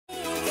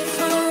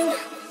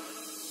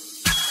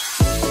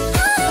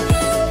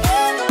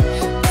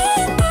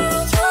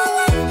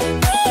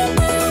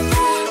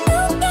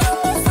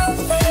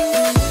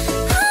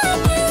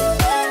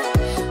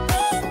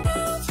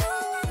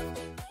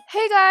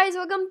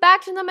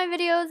back to one of my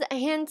videos,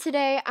 and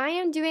today I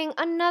am doing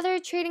another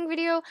trading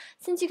video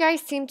since you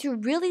guys seem to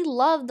really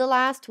love the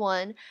last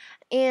one.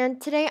 And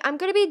today I'm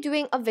going to be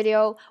doing a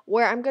video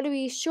where I'm going to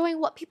be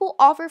showing what people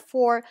offer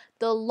for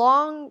the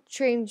long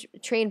train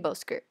bow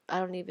skirt. I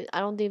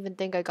don't even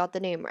think I got the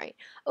name right.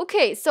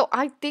 Okay, so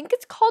I think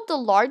it's called the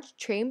large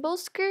train bow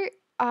skirt.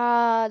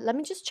 Let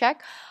me just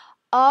check.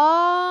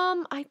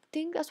 I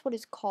think that's what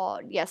it's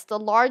called. Yes, the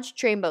large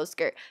train bow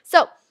skirt.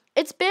 So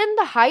it's been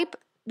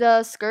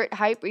the skirt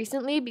hype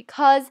recently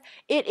because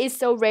it is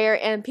so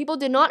rare and people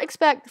did not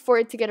expect for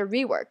it to get a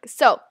rework.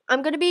 So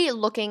I'm going to be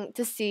looking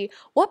to see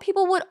what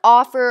people would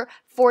offer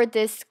for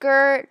this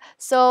skirt.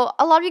 So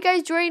a lot of you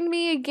guys joined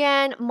me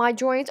again. My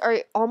joins are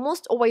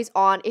almost always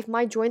on. If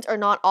my joins are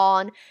not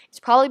on, it's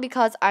probably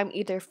because I'm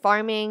either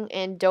farming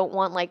and don't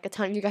want like a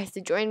ton of you guys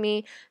to join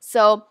me.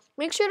 So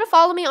make sure to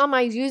follow me on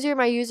my user.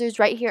 My user is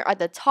right here at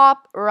the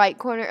top right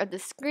corner of the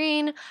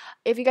screen.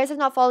 If you guys have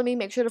not followed me,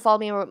 make sure to follow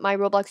me on my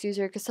Roblox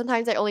user because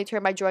sometimes I only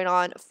turn my join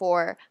on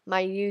for my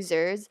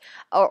users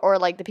or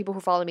like the people who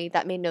follow me.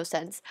 That made no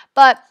sense.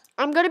 But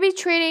I'm going to be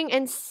trading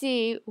and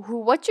see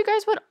what you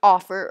guys would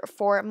offer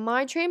for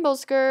my train bow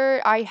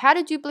skirt. I had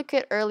a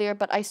duplicate earlier,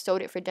 but I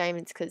sold it for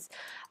diamonds because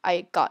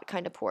I got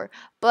kind of poor.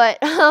 But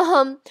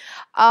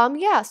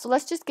yeah, so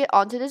let's just get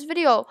on to this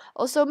video.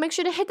 Also, make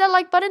sure to hit that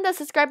like button, that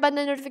subscribe button,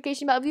 and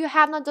notification bell if you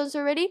have not done so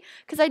already,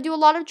 because I do a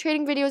lot of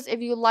trading videos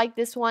if you like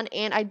this one,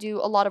 and I do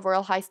a lot of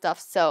Royale High stuff.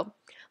 So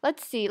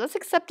let's see. Let's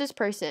accept this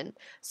person.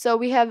 So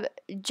we have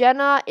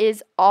Jenna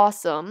is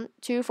awesome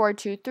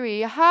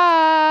 2423.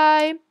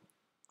 Hi.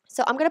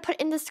 So I'm going to put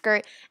in the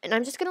skirt, and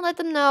I'm just going to let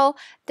them know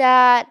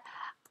that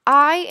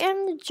I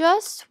am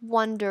just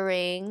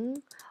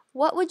wondering,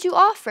 what would you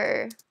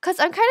offer? Because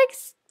I'm kind of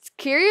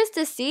curious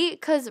to see,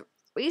 because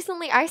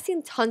recently I've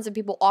seen tons of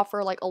people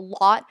offer like a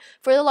lot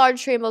for the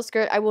large train bow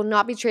skirt. I will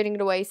not be trading it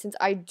away since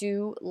I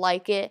do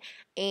like it,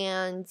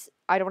 and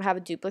I don't have a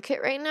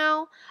duplicate right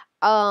now.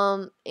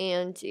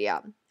 And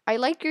yeah, I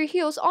like your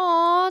heels.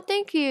 Aw,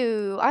 thank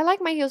you. I like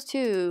my heels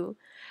too.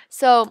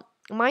 So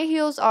my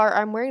heels are,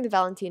 I'm wearing the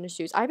Valentina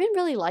shoes. I've been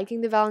really liking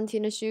the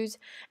Valentina shoes,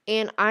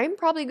 and I'm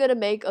probably going to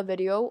make a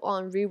video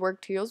on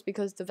reworked heels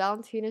because the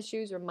Valentina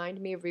shoes remind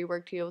me of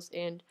reworked heels.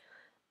 And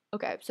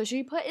okay, so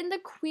she put in the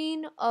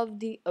Queen of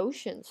the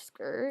Ocean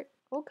skirt.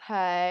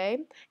 Okay,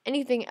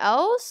 anything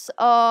else?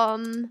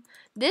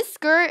 This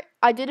skirt,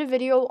 I did a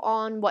video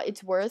on what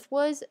its worth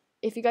was.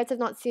 If you guys have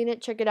not seen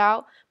it, check it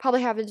out.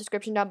 Probably have the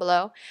description down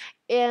below.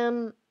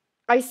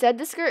 I said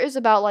this skirt is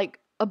about like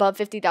above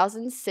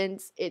 50,000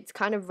 since it's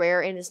kind of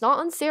rare and it's not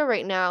on sale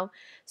right now.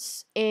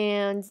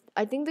 And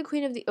I think the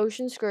Queen of the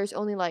Ocean skirt is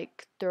only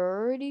like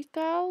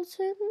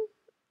 30,000.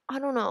 I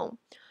don't know.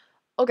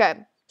 Okay,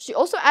 she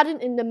also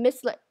added in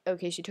the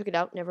okay, she took it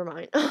out. Never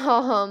mind.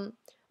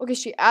 Okay,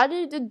 she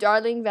added the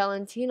Darling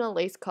Valentina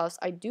lace cuffs.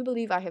 I do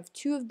believe I have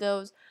two of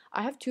those.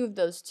 I have two of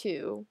those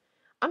too.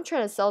 I'm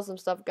trying to sell some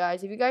stuff,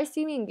 guys. If you guys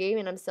see me in game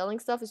and I'm selling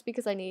stuff, it's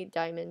because I need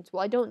diamonds.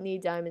 Well, I don't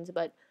need diamonds,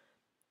 but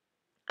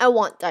I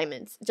want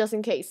diamonds just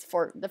in case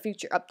for the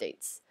future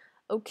updates.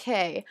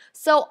 Okay,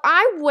 so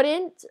I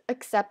wouldn't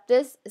accept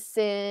this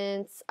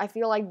since I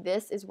feel like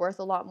this is worth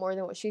a lot more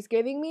than what she's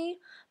giving me.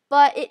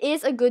 But it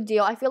is a good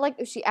deal. I feel like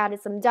if she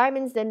added some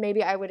diamonds, then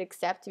maybe I would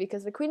accept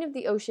because the Queen of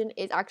the Ocean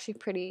is actually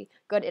pretty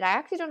good. And I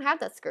actually don't have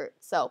that skirt.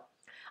 So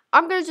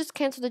I'm going to just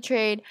cancel the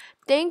trade.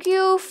 Thank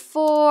you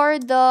for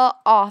the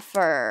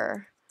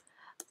offer.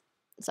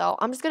 So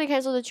I'm just going to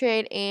cancel the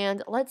trade,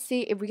 and let's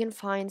see if we can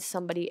find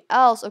somebody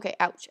else. Okay,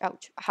 ouch,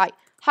 ouch.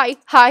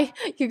 Hi.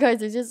 You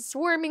guys are just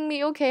swarming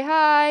me. Okay,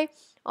 hi.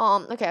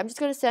 Okay, I'm just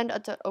going to send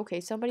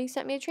okay, somebody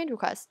sent me a trade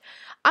request.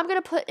 I'm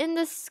going to put in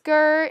the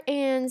skirt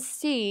and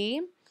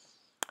see.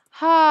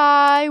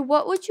 Hi,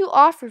 what would you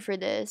offer for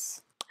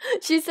this?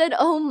 She said,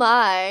 oh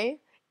my.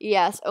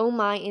 Yes, oh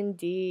my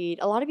indeed.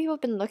 A lot of people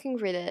have been looking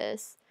for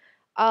this.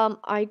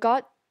 I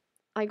got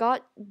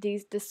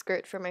this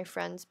skirt for my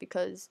friends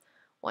because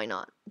why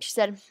not? She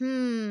said,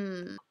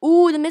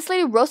 ooh, the Miss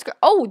Lady Rose skirt.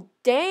 Oh,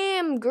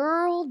 damn,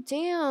 girl.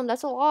 Damn,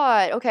 that's a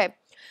lot. Okay.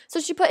 So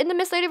she put in the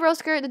Miss Lady Rose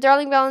skirt, the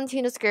Darling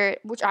Valentina skirt,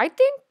 which I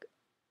think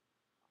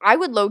I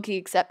would low-key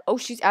accept. Oh,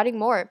 she's adding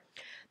more.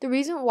 The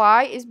reason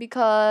why is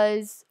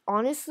because,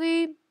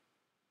 honestly,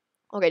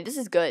 okay, this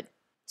is good.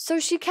 So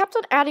she kept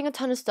on adding a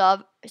ton of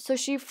stuff. So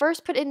she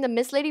first put in the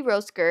Miss Lady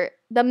Rose skirt,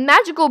 the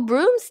magical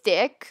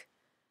broomstick.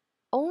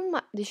 Oh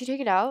my, did she take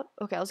it out?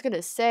 Okay, I was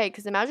gonna say,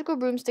 because the magical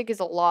broomstick is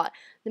a lot.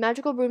 The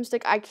magical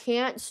broomstick, I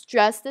can't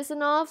stress this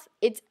enough.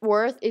 Its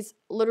worth is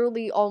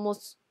literally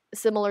almost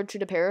similar to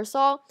the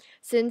parasol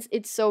since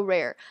it's so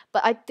rare.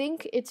 But I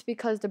think it's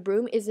because the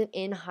broom isn't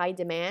in high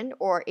demand,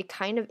 or it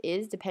kind of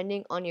is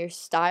depending on your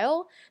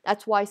style.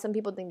 That's why some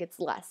people think it's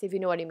less, if you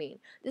know what I mean.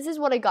 This is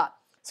what I got.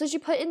 So she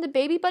put in the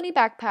baby bunny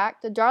backpack,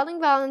 the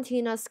Darling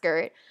Valentina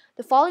skirt,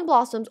 the falling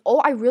blossoms. Oh,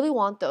 I really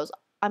want those.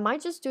 I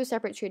might just do a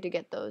separate trade to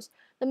get those.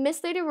 The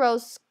Miss Lady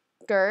Rose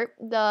skirt,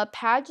 the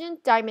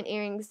pageant diamond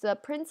earrings, the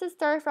Princess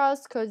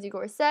Starfrost cozy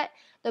corset,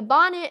 the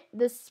bonnet,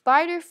 the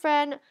Spider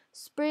Friend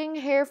spring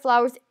hair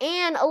flowers,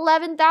 and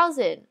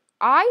 11,000.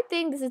 I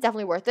think this is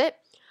definitely worth it.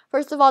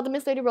 First of all, the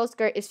Miss Lady Rose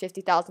skirt is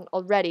 50,000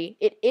 already.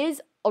 It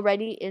is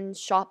already in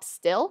shop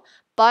still,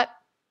 but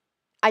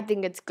I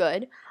think it's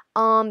good.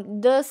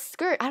 The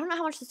skirt, I don't know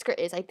how much the skirt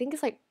is. I think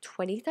it's like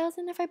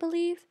 20,000 if I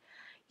believe.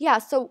 Yeah,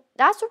 so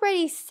that's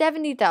already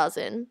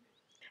 70,000.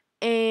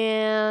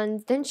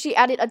 And then she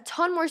added a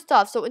ton more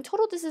stuff. So in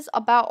total, this is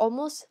about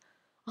almost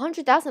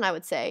 100,000, I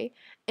would say.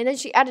 And then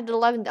she added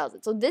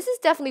 11,000. So this is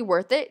definitely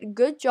worth it.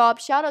 Good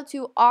job. Shout out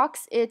to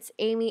Ox. It's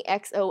Amy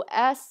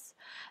XOS.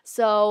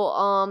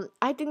 So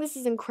I think this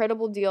is an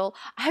incredible deal.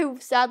 I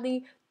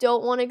sadly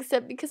don't want to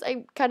accept because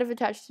I'm kind of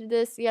attached to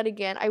this yet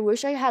again. I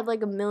wish I had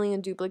like a million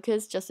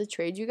duplicates just to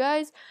trade you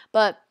guys,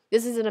 but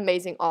this is an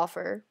amazing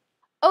offer.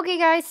 Okay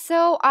guys,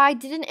 so I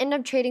didn't end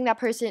up trading that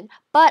person,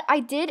 but I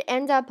did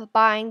end up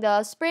buying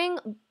the spring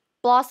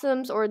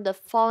blossoms or the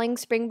falling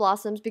spring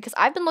blossoms because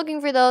I've been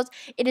looking for those.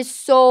 It is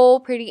so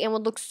pretty and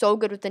would look so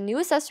good with the new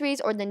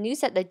accessories or the new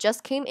set that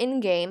just came in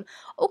game.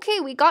 Okay,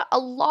 we got a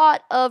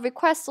lot of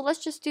requests, so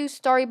let's just do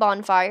Starry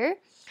Bonfire.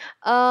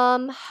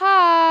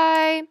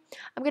 Hi.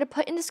 I'm gonna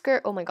put in the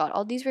skirt. Oh my god,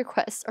 all these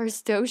requests are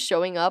still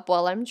showing up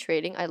while I'm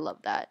trading. I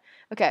love that.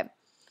 Okay.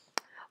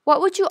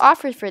 What would you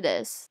offer for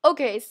this?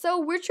 Okay, so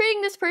we're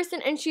trading this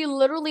person and she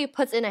literally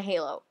puts in a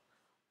halo.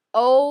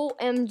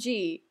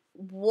 OMG.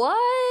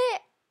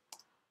 What?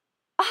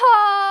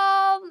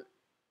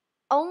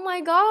 Oh my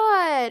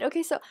god.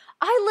 Okay, so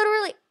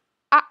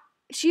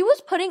she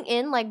was putting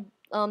in like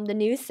the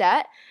new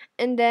set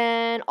and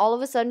then all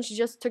of a sudden she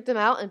just took them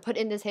out and put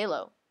in this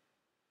halo.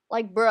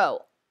 Like,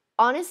 bro,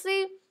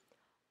 honestly,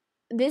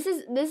 this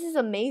is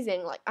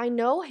amazing. Like, I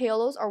know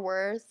halos are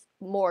worth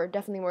more,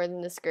 definitely more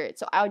than the skirt,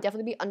 so I would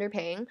definitely be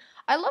underpaying.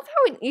 I love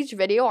how in each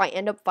video I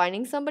end up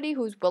finding somebody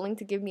who's willing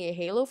to give me a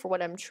halo for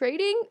what I'm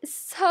trading,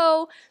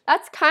 so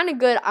that's kind of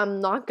good,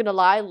 I'm not gonna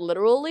lie,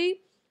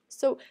 literally.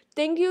 So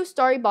thank you,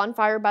 Starry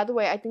Bonfire. By the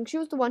way, I think she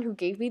was the one who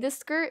gave me this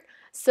skirt,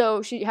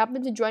 so she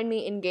happened to join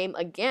me in game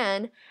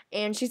again,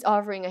 and she's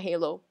offering a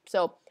halo.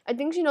 So I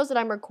think she knows that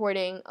I'm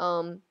recording.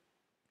 Ooh,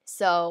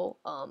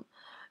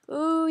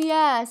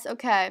 yes,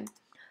 okay.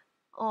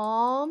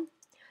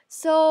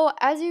 So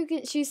as you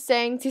can, she's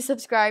saying to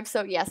subscribe.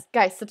 So yes,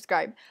 guys,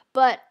 subscribe.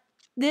 But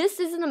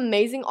this is an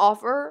amazing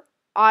offer.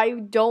 I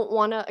don't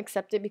want to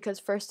accept it because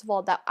first of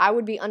all, that I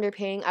would be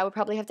underpaying. I would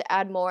probably have to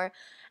add more.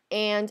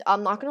 And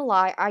I'm not gonna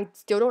lie, I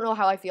still don't know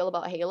how I feel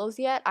about halos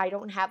yet. I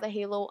don't have a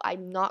halo.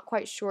 I'm not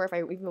quite sure if I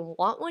even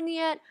want one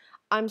yet.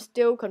 I'm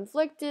still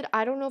conflicted.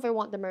 I don't know if I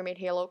want the mermaid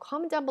halo.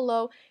 Comment down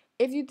below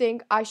if you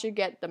think I should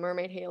get the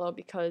mermaid halo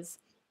because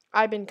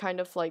I've been kind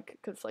of like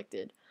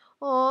conflicted.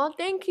 Aw,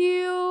 thank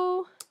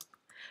you.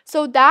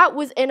 So that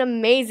was an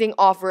amazing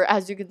offer,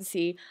 as you can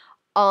see.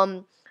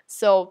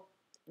 So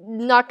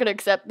not gonna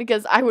accept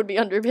because I would be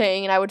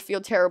underpaying and I would feel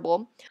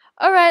terrible.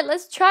 All right,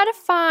 let's try to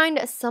find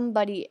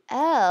somebody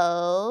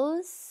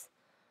else.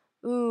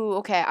 Ooh,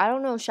 okay. I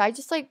don't know. Should I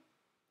just like?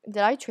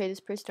 Did I trade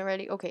this person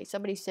already? Okay,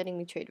 somebody's sending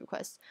me trade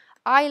requests.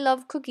 I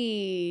love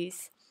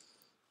cookies.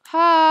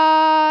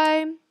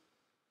 Hi.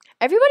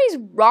 Everybody's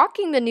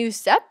rocking the new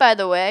set, by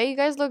the way. You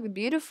guys look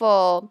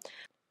beautiful.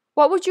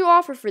 What would you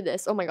offer for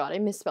this? Oh my god, I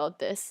misspelled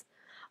this.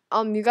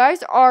 You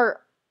guys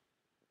are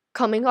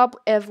coming up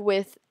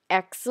with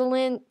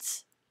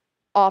excellent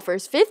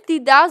offers.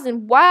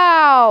 50,000.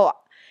 Wow.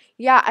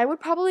 Yeah, I would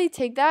probably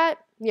take that.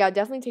 Yeah,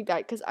 definitely take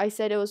that because I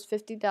said it was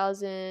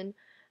 50,000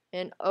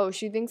 and oh,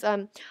 she thinks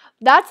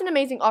that's an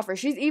amazing offer.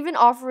 She's even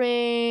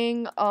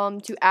offering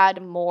to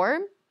add more.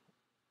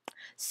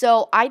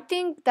 So, I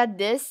think that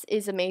this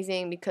is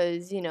amazing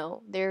because, you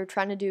know, they're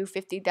trying to do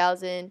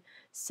 50,000.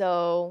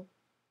 So,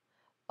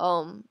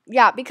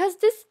 yeah, because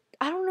this,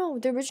 I don't know,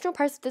 the original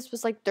price of this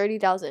was like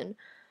 30,000.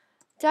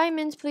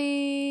 Diamonds,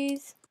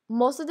 please.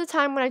 Most of the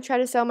time when I try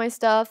to sell my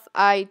stuff,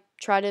 I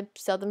try to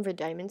sell them for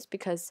diamonds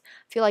because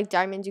I feel like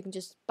diamonds you can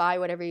just buy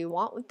whatever you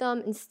want with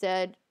them.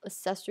 Instead,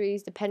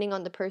 accessories, depending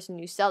on the person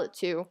you sell it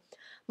to,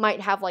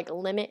 might have like a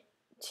limit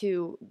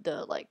to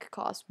the like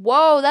cost.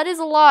 Whoa, that is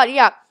a lot.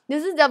 Yeah,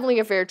 this is definitely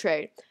a fair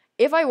trade.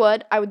 If I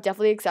would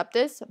definitely accept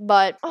this,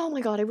 but oh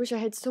my god, I wish I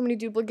had so many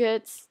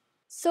duplicates.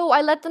 So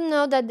I let them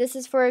know that this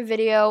is for a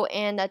video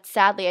and that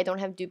sadly I don't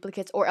have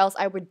duplicates or else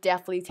I would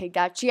definitely take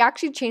that. She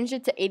actually changed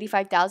it to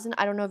 85,000.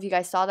 I don't know if you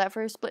guys saw that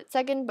for a split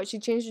second, but she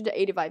changed it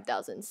to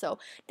 85,000. So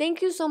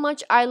thank you so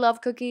much. I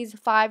love cookies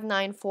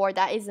 594.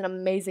 That is an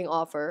amazing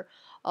offer.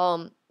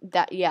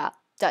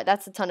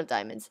 That's a ton of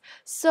diamonds.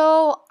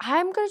 So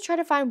I'm going to try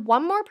to find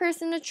one more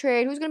person to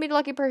trade. Who's going to be the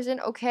lucky person?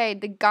 Okay,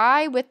 the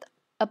guy with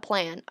a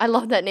plan. I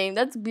love that name.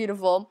 That's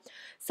beautiful.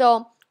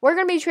 So we're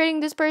going to be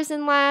trading this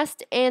person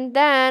last, and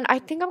then I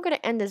think I'm going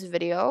to end this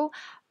video.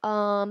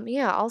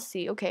 Yeah, I'll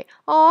see. Okay.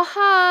 Oh,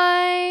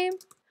 hi.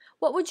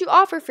 What would you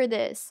offer for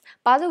this?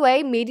 By the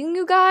way, meeting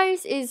you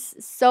guys is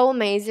so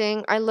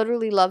amazing. I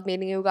literally love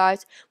meeting you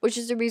guys, which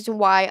is the reason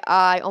why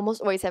I almost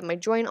always have my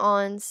join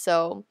on.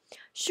 So,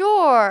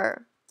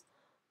 sure.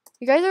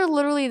 You guys are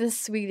literally the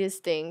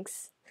sweetest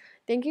things.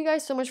 Thank you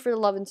guys so much for the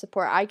love and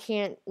support. I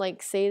can't,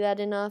 like, say that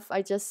enough.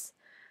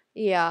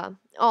 Yeah.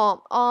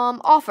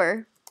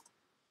 Offer.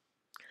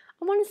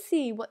 I want to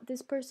see what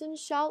this person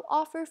shall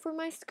offer for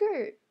my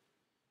skirt.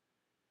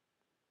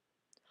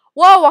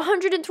 Whoa,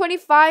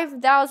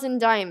 125,000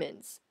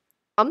 diamonds.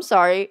 I'm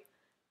sorry.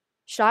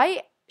 Should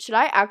I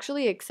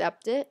actually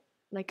accept it?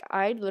 Like,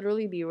 I'd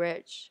literally be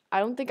rich. I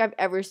don't think I've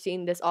ever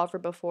seen this offer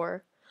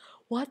before.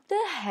 What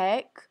the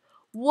heck?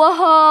 Whoa!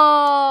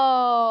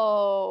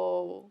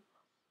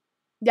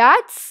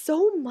 That's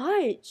so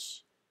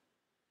much.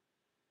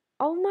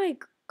 Oh my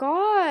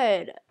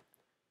god.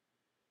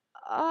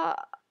 Uh,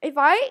 if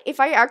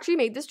I actually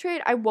make this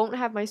trade, I won't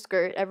have my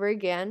skirt ever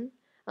again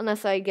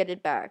unless I get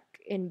it back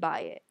and buy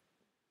it.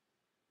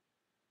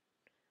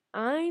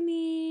 I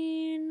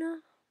mean, I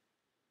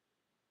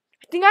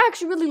think I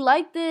actually really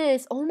like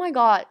this. Oh my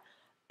god.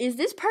 Is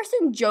this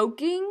person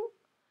joking?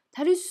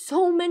 That is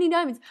so many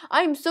diamonds.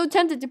 I am so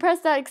tempted to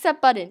press that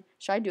accept button.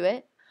 Should I do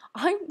it?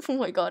 Oh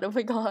my god, oh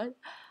my god.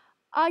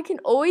 I can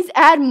always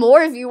add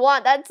more if you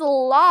want. That's a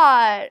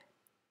lot.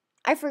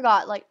 I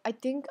forgot. Like, I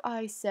think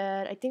I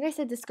said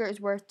this skirt is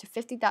worth to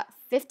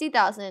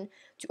 50,000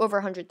 to over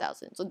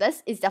 100,000. So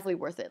this is definitely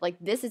worth it. Like,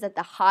 this is at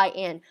the high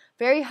end.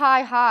 Very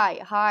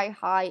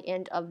high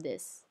end of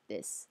this.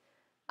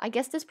 I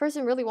guess this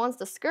person really wants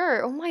the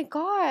skirt. Oh my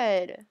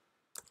god.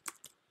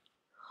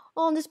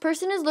 Oh, this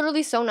person is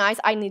literally so nice.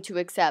 I need to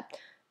accept.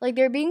 Like,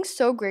 they're being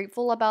so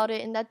grateful about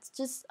it, and that's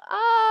just,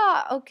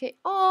 okay.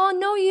 Oh,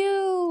 no,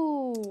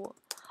 you.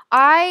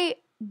 I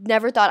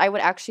never thought I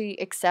would actually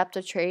accept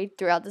a trade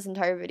throughout this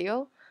entire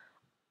video.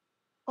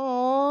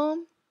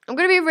 Oh, I'm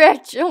gonna be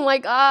rich. Oh my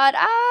god.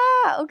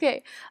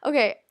 Okay.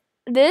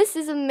 This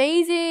is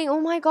amazing.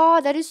 Oh my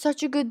god, that is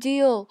such a good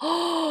deal.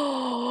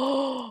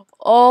 Oh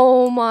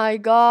my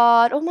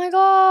god.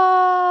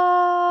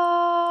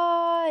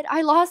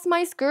 I lost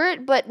my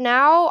skirt, but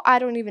now I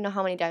don't even know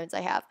how many diamonds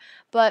I have.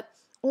 But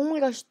oh my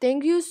gosh,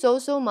 thank you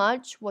so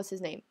much. What's his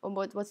name?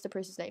 What's the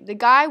person's name? The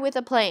guy with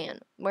a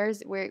plan. Where's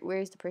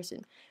the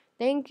person?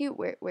 Thank you.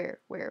 Where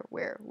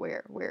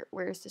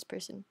is this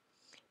person?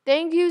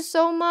 Thank you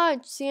so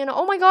much, Sienna.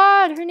 Oh my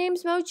god, her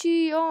name's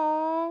Mochi.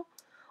 Oh,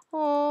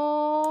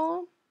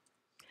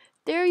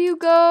 there you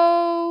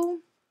go.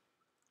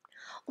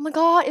 Oh my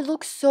god, it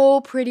looks so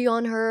pretty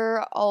on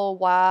her. Oh,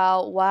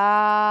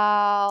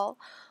 wow.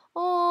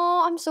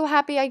 Oh, I'm so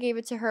happy I gave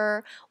it to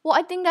her. Well,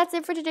 I think that's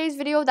it for today's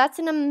video. That's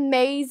an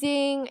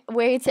amazing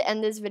way to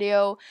end this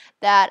video,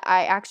 that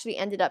I actually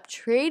ended up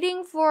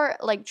trading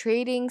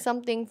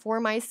something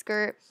for my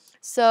skirt.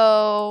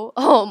 So,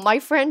 oh, my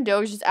friend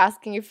Doge is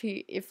asking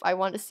if I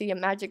want to see a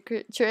magic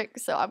trick,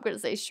 so I'm going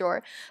to say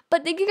sure.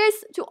 But thank you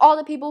guys to all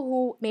the people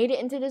who made it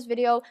into this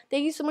video.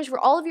 Thank you so much for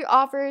all of your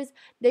offers.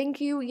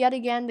 Thank you yet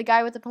again, the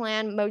guy with the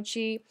plan,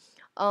 Mochi,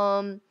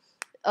 for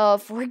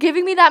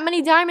giving me that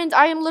many diamonds.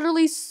 I am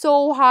literally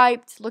so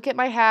hyped. Look at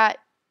my hat.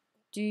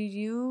 Do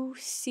you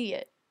see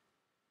it?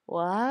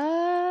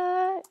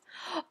 What?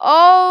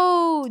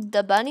 Oh,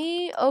 the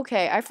bunny?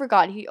 Okay, I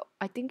forgot.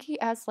 I think he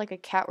has like a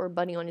cat or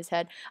bunny on his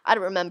head. I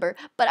don't remember.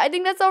 But I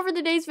think that's all for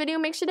today's video.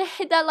 Make sure to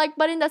hit that like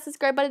button, that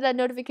subscribe button, that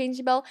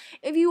notification bell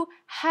if you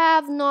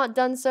have not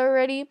done so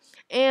already.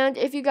 And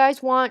if you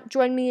guys want,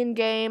 join me in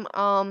game.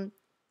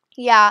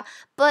 Yeah,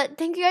 but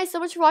thank you guys so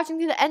much for watching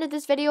to the end of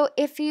this video.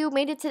 If you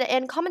made it to the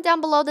end, comment down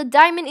below the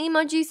diamond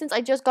emoji, since I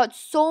just got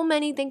so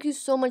many. Thank you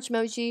so much,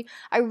 Mochi.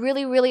 I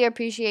really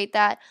appreciate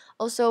that.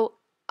 Also,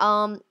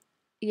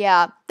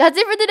 yeah, that's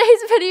it for today's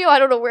video. I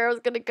don't know where I was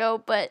gonna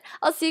go, but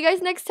I'll see you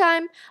guys next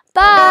time.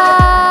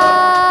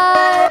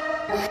 Bye!